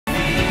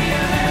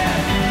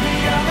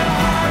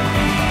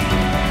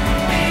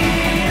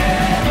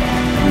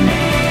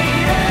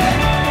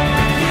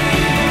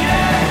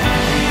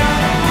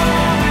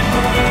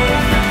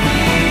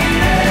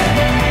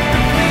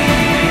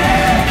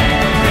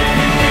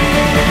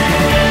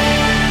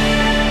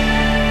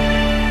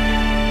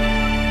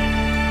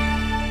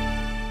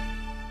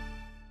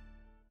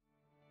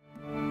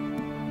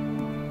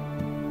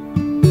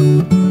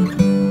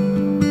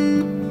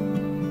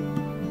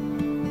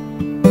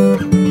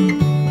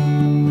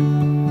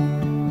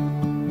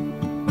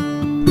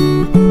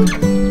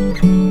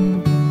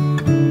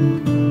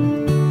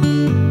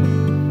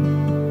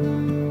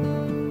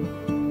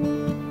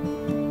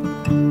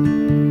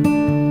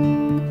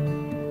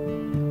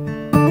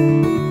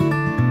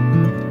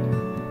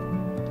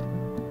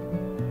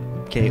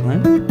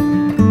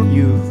Kaitlyn.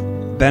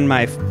 You've been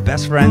my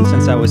best friend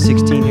since I was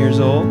 16 years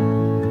old.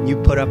 You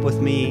put up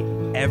with me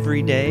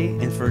every day,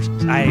 and first,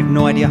 I have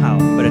no idea how,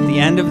 but at the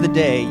end of the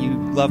day, you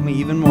love me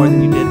even more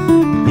than you did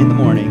in the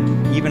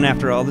morning, even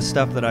after all the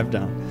stuff that I've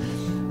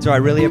done. So I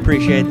really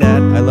appreciate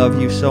that. I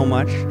love you so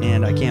much,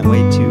 and I can't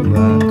wait to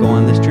go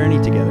on this journey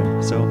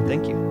together. So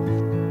thank you.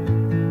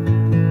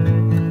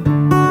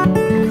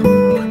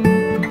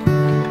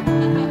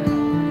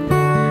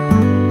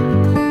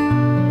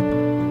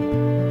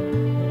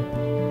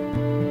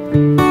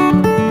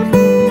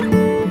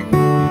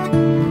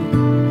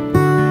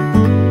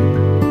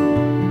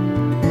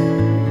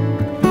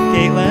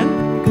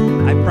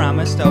 Kaitlyn, I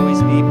promise to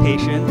always be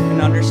patient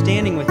and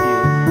understanding with you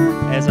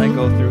as I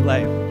go through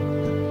life.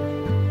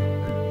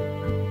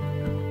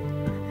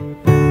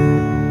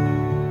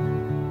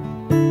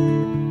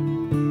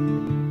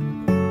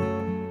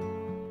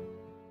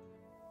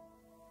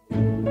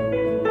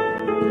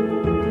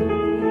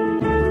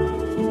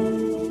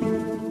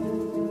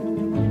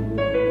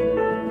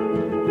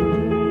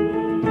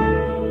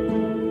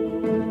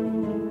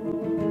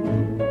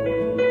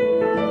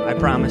 I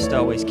promise to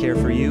always care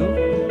for you,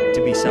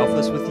 to be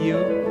selfless with you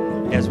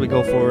as we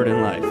go forward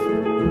in life.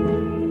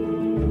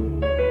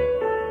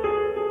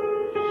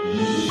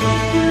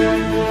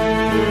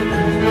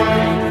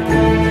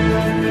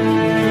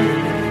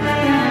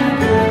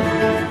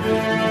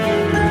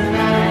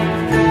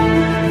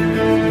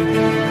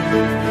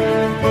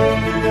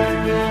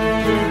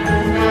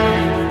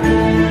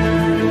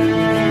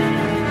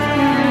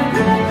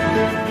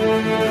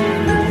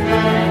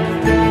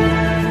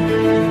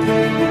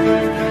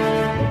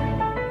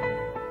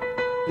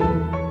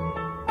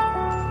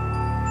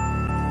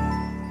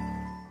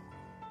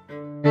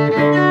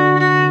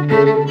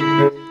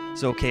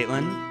 So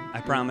Kaitlyn,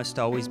 I promise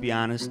to always be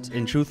honest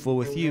and truthful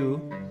with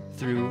you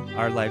through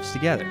our lives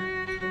together.